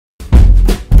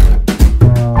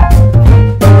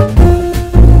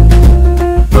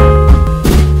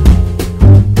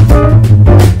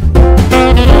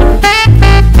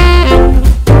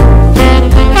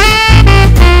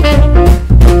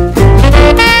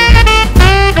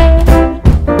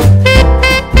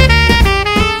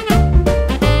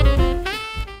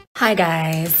Hi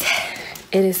guys,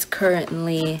 it is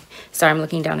currently, sorry I'm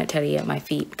looking down at Teddy at my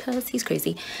feet because he's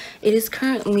crazy. It is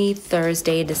currently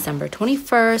Thursday, December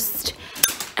 21st,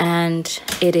 and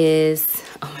it is,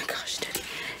 oh my gosh Teddy,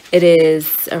 it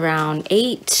is around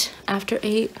 8, after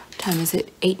 8, what time is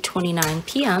it? 8:29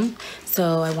 p.m.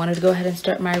 So I wanted to go ahead and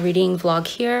start my reading vlog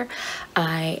here.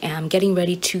 I am getting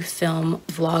ready to film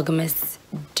Vlogmas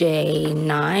Day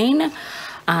 9.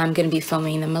 I'm going to be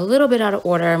filming them a little bit out of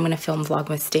order. I'm going to film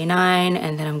Vlogmas Day 9,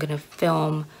 and then I'm going to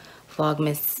film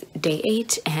Vlogmas Day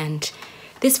 8. And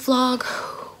this vlog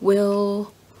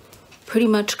will pretty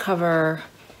much cover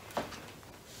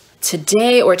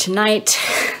today or tonight.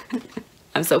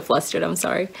 I'm so flustered, I'm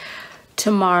sorry.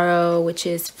 Tomorrow, which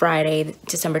is Friday,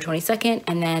 December 22nd,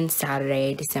 and then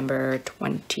Saturday, December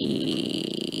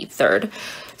 23rd.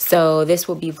 So this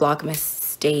will be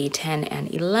Vlogmas Day 10 and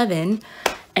 11.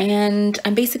 And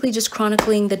I'm basically just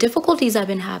chronicling the difficulties I've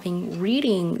been having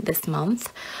reading this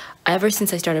month. Ever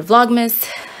since I started Vlogmas,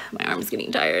 my arm's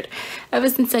getting tired. Ever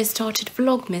since I started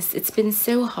Vlogmas, it's been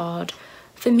so hard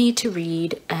for me to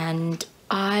read, and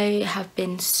I have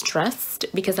been stressed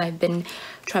because I've been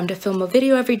trying to film a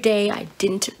video every day. I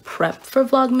didn't prep for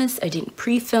Vlogmas. I didn't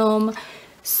pre-film.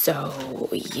 So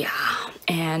yeah,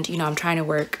 and you know, I'm trying to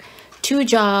work 2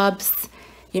 jobs,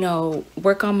 you know,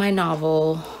 work on my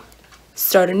novel,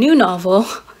 start a new novel,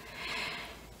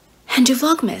 and do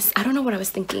Vlogmas. I don't know what I was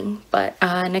thinking, but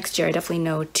next year I definitely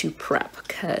know to prep,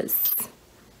 because,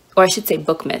 or I should say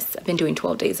Bookmas. I've been doing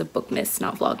 12 days of Bookmas,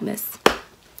 not Vlogmas.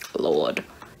 Lord.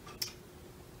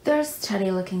 There's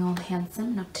Teddy looking all handsome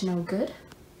and up to no good.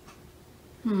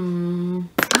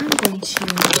 I'm going to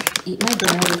eat my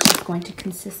dinner, which is going to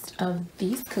consist of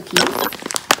these cookies.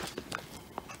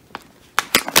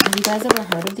 Have you guys ever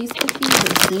heard of these cookies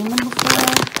or seen them before?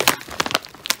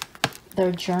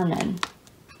 They're German.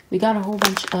 We got a whole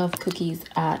bunch of cookies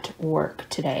at work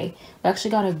today. We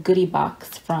actually got a goodie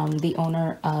box from the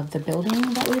owner of the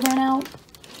building that we rent out.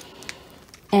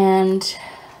 And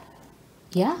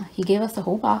yeah, he gave us a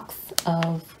whole box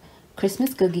of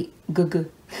Christmas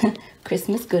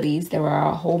Christmas goodies. There were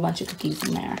a whole bunch of cookies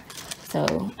in there.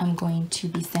 So I'm going to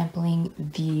be sampling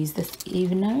these this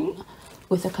evening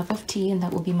with a cup of tea, and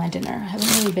that will be my dinner. I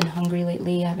haven't really been hungry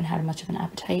lately. I haven't had much of an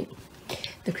appetite.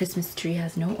 The Christmas tree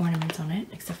has no ornaments on it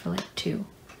except for like 2.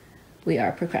 We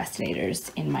are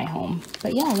procrastinators in my home.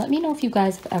 But yeah, let me know if you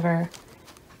guys have ever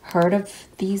heard of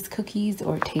these cookies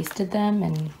or tasted them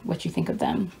and what you think of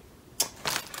them.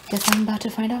 Guess I'm about to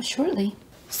find out shortly.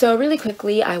 So really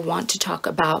quickly, I want to talk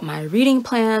about my reading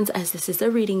plans, as this is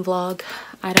a reading vlog.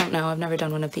 I don't know, I've never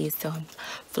done one of these, so I'm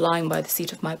flying by the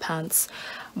seat of my pants.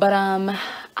 But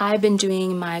I've been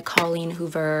doing my Colleen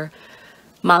Hoover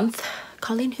month,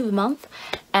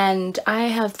 and I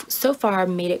have so far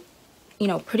made it, you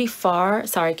know, pretty far.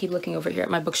 Sorry, I keep looking over here at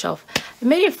my bookshelf. I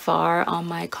made it far on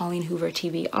my Colleen Hoover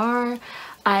TBR.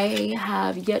 I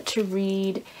have yet to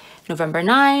read November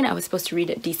 9. I was supposed to read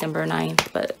it December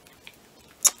 9th, but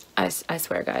I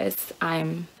swear guys,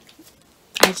 I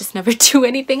just never do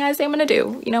anything I say I'm gonna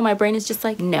do. You know, my brain is just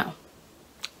like, no,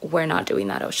 we're not doing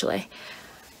that, OhSheReads.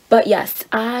 But yes,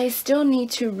 I still need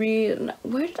to read,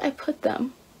 where did I put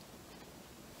them?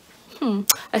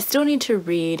 I still need to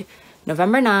read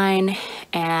November 9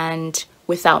 and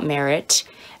Without Merit,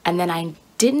 and then I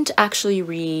didn't actually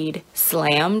read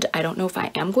Slammed. I don't know if I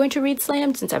am going to read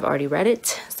Slammed since I've already read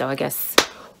it, so I guess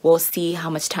we'll see how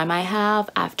much time I have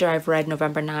after I've read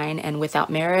November 9 and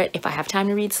Without Merit. If I have time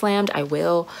to read Slammed, I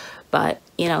will, but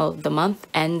you know, the month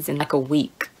ends in like a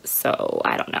week, so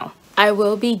I don't know. I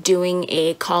will be doing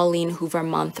a Colleen Hoover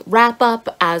month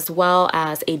wrap-up as well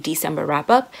as a December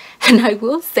wrap-up, and I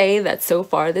will say that so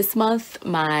far this month,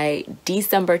 my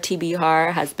December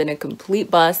TBR has been a complete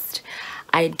bust.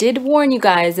 I did warn you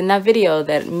guys in that video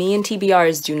that me and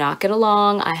TBRs do not get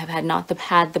along. I have not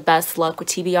had the best luck with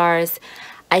TBRs.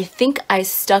 I think I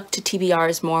stuck to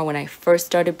TBRs more when I first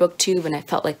started BookTube, and I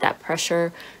felt like that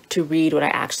pressure to read what I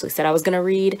actually said I was going to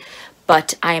read.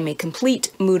 But I am a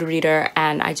complete mood reader,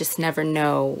 and I just never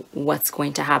know what's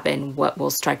going to happen, what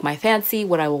will strike my fancy,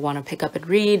 what I will want to pick up and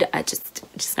read. I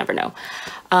just never know.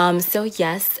 So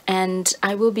yes, and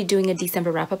I will be doing a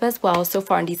December wrap-up as well. So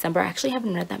far in December, I actually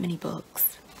haven't read that many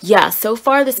books. Yeah, so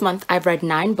far this month, I've read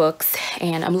 9 books,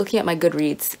 and I'm looking at my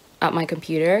Goodreads at my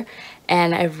computer,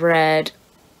 and I've read,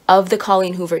 of the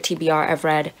Colleen Hoover TBR, I've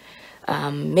read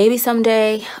Maybe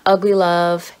Someday, Ugly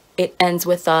Love, It Ends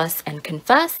With Us, and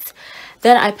Confess.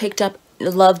 Then I picked up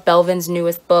Love Belvin's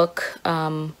newest book,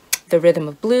 The Rhythm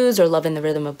of Blues, or Love in the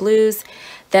Rhythm of Blues.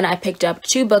 Then I picked up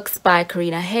 2 books by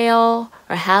Karina Hale,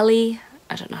 or Hallie.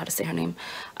 I don't know how to say her name.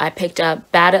 I picked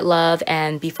up Bad at Love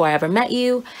and Before I Ever Met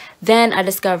You. Then I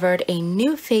discovered a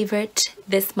new favorite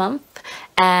this month,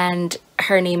 and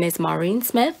her name is Maureen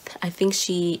Smith. I think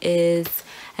she is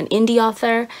an indie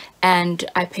author, and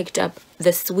I picked up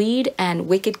The Swede and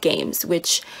Wicked Games,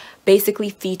 which basically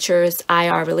features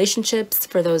IR relationships.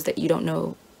 For those that you don't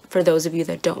know, for those of you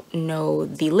that don't know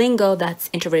the lingo, that's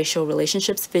interracial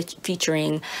relationships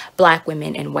featuring Black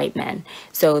women and white men.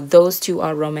 So those two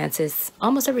are romances.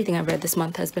 Almost everything I've read this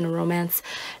month has been a romance.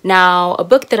 Now, a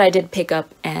book that I did pick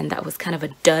up and that was kind of a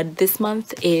dud this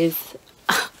month is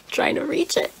trying to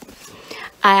reach it.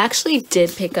 I actually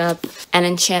did pick up An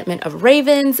Enchantment of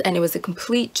Ravens, and it was a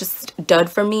complete just dud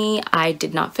for me. I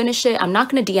did not finish it. I'm not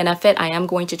going to DNF it. I am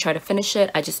going to try to finish it.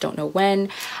 I just don't know when.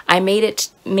 I made it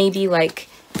maybe like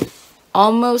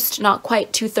almost not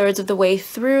quite 2/3 of the way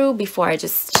through before I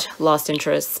just lost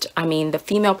interest. I mean, the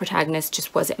female protagonist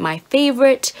just wasn't my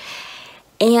favorite,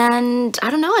 and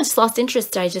I don't know, I just lost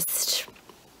interest. I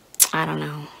don't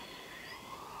know.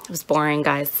 It was boring,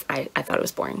 guys. I thought it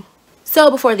was boring. So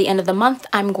before the end of the month,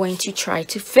 I'm going to try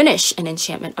to finish An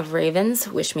Enchantment of Ravens.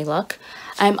 Wish me luck.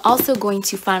 I'm also going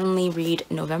to finally read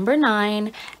November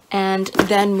 9 and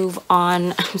then move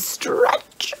on.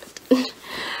 Stretch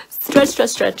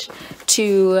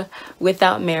to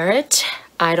Without Merit.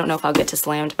 I don't know if I'll get to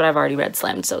Slammed, but I've already read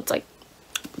Slammed, so it's like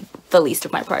the least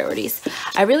of my priorities.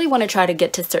 I really want to try to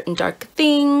get to Certain Dark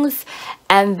Things.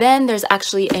 And then there's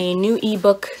actually a new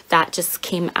ebook that just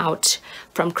came out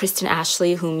from Kristen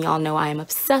Ashley, whom y'all know I am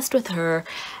obsessed with her.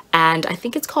 And I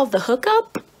think it's called The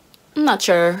Hookup. I'm not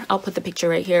sure. I'll put the picture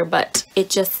right here, but it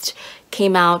just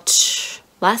came out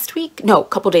last week. No, a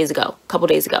couple days ago.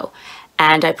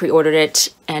 And I pre-ordered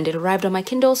it and it arrived on my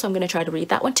Kindle, so I'm going to try to read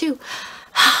that one too.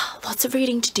 Lots of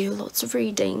reading to do, lots of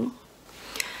reading.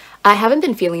 I haven't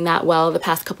been feeling that well the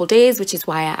past couple days, which is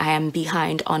why I am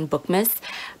behind on BOOKMAS.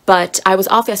 But I was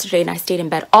off yesterday and I stayed in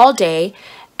bed all day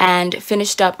and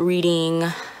finished up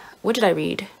reading. What did I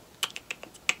read?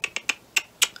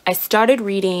 I started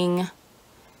reading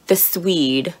The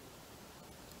Swede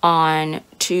on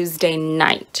Tuesday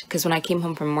night because when I came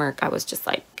home from work, I was just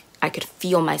like, I could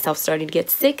feel myself starting to get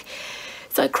sick.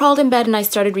 So I crawled in bed and I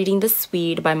started reading The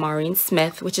Swede by Maureen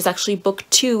Smith, which is actually book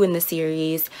 2 in the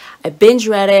series. I binge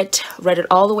read it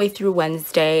all the way through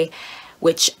Wednesday,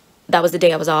 which that was the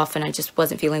day I was off and I just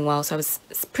wasn't feeling well. So I was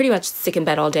pretty much sick in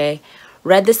bed all day.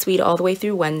 Read The Swede all the way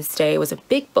through Wednesday. It was a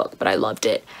big book, but I loved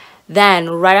it. Then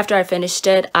right after I finished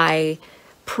it, I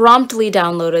promptly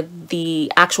downloaded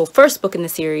the actual first book in the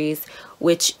series,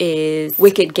 which is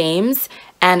Wicked Games.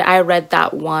 And I read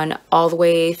that one all the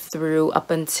way through up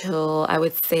until, I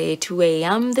would say, 2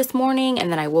 a.m. this morning.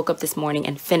 And then I woke up this morning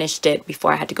and finished it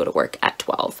before I had to go to work at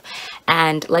 12.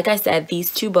 And like I said,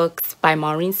 these 2 books by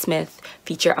Maureen Smith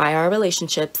feature IR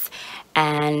relationships.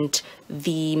 And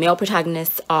the male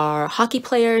protagonists are hockey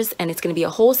players. And it's going to be a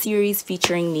whole series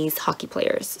featuring these hockey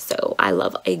players. So I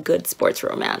love a good sports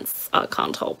romance. I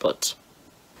can't help it.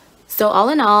 So all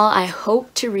in all, I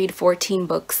hope to read 14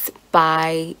 books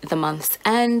by the month's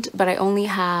end, but I only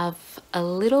have a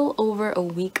little over a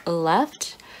week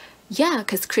left. Yeah,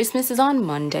 because Christmas is on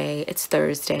Monday, it's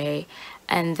Thursday,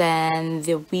 and then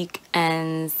the week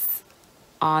ends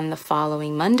on the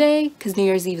following Monday, because New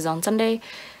Year's Eve is on Sunday.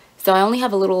 So I only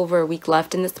have a little over a week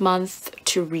left in this month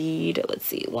to read, let's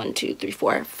see, 1, 2, 3,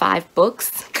 4, 5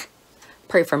 books.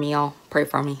 Pray for me, y'all. Pray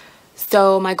for me.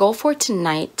 So my goal for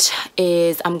tonight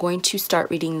is I'm going to start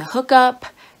reading The Hookup,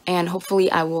 and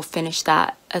hopefully I will finish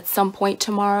that at some point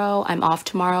tomorrow. I'm off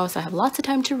tomorrow, so I have lots of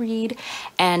time to read,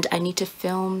 and I need to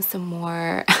film some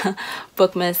more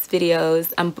BOOKMAS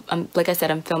videos. Like I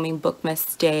said, I'm filming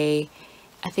BOOKMAS Day,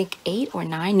 I think 8 or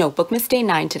 9. No, BOOKMAS Day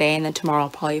 9 today, and then tomorrow I'll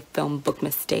probably film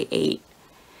BOOKMAS Day 8.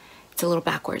 It's a little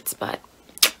backwards, but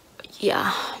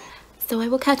yeah. So I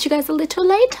will catch you guys a little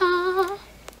later.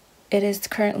 It is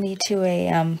currently 2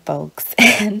 a.m. folks,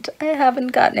 and I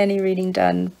haven't gotten any reading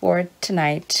done for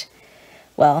tonight.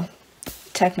 Well,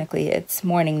 technically it's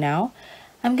morning now.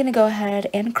 I'm gonna go ahead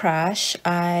and crash.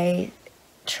 I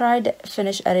tried to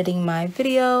finish editing my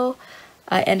video.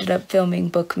 I ended up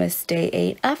filming BOOKMAS Day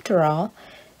 8 after all,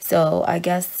 so I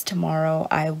guess tomorrow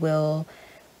I will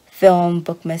film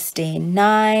BOOKMAS Day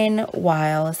 9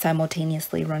 while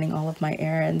simultaneously running all of my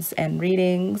errands and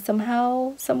reading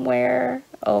somehow, somewhere.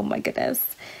 Oh my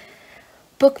goodness.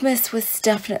 BOOKMAS was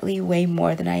definitely way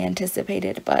more than I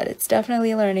anticipated, but it's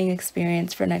definitely a learning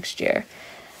experience for next year.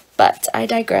 But I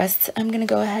digress. I'm gonna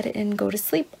go ahead and go to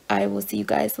sleep. I will see you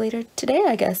guys later today,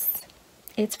 I guess.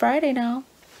 It's Friday now.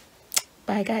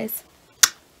 Bye guys.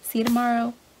 See you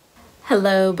tomorrow.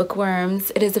 Hello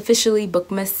bookworms, it is officially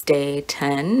Bookmas Day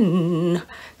 10.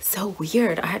 So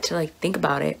weird, I had to like think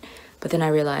about it, but then I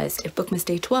realized if Bookmas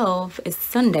Day 12 is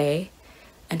Sunday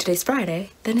and today's Friday,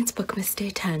 then it's Bookmas Day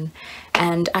 10.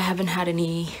 And I haven't had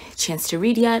any chance to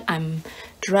read yet. I'm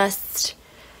dressed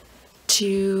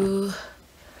to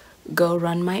go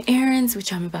run my errands,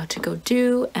 which I'm about to go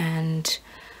do, and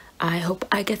I hope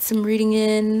I get some reading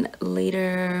in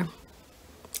later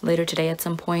today at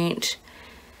some point.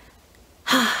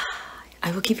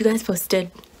 I will keep you guys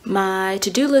posted. My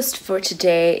to-do list for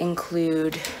today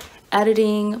include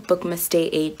editing Bookmas Day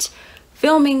 8,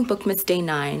 filming Bookmas Day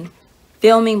 9,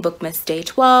 filming Bookmas Day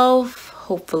 12,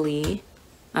 hopefully.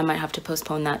 I might have to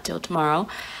postpone that till tomorrow.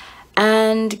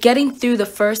 And getting through the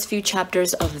first few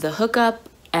chapters of The Hookup,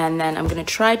 and then I'm gonna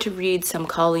try to read some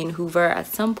Colleen Hoover at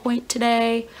some point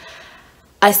today.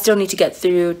 I still need to get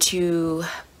through to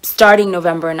starting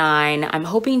November 9. I'm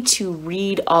hoping to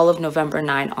read all of November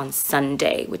 9 on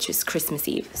Sunday, which is Christmas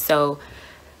Eve. So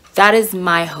that is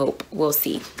my hope. We'll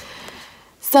see.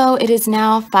 So it is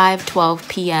now 5:12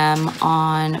 p.m.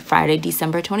 on Friday,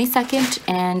 December 22nd,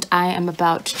 and I am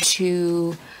about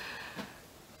to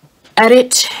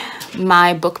edit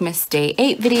my Bookmas Day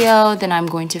 8 video. Then I'm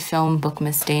going to film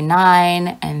Bookmas Day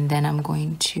 9, and then I'm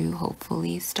going to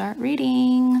hopefully start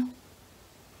reading.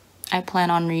 I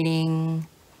plan on reading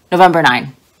November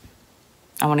 9.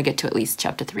 I want to get to at least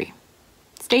chapter 3.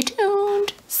 Stay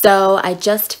tuned. So I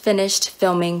just finished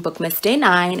filming Bookmas Day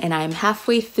 9 and I'm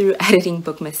halfway through editing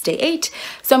Bookmas Day 8.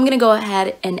 So I'm going to go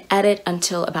ahead and edit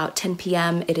until about 10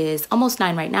 p.m. It is almost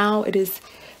 9 right now. It is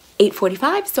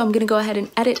 8:45. So I'm going to go ahead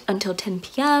and edit until 10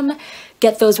 p.m.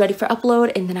 Get those ready for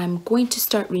upload, and then I'm going to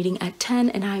start reading at 10,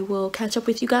 and I will catch up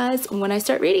with you guys when I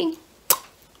start reading.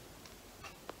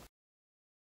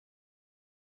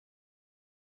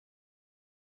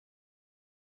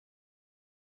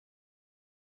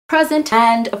 Present,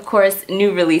 and of course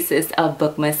new releases of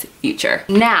Bookmas future.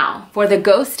 Now for the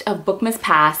Ghost of Bookmas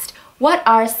Past, what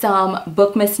are some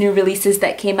Bookmas new releases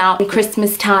that came out in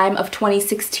Christmas time of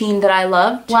 2016 that I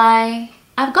loved? Why,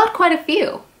 I've got quite a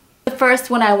few. The first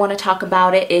one I want to talk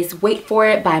about it is Wait For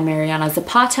It by Mariana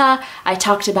Zapata. I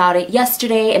talked about it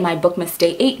yesterday in my Bookmas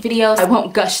Day 8 videos. I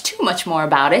won't gush too much more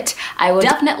about it. I will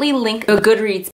definitely link the Goodreads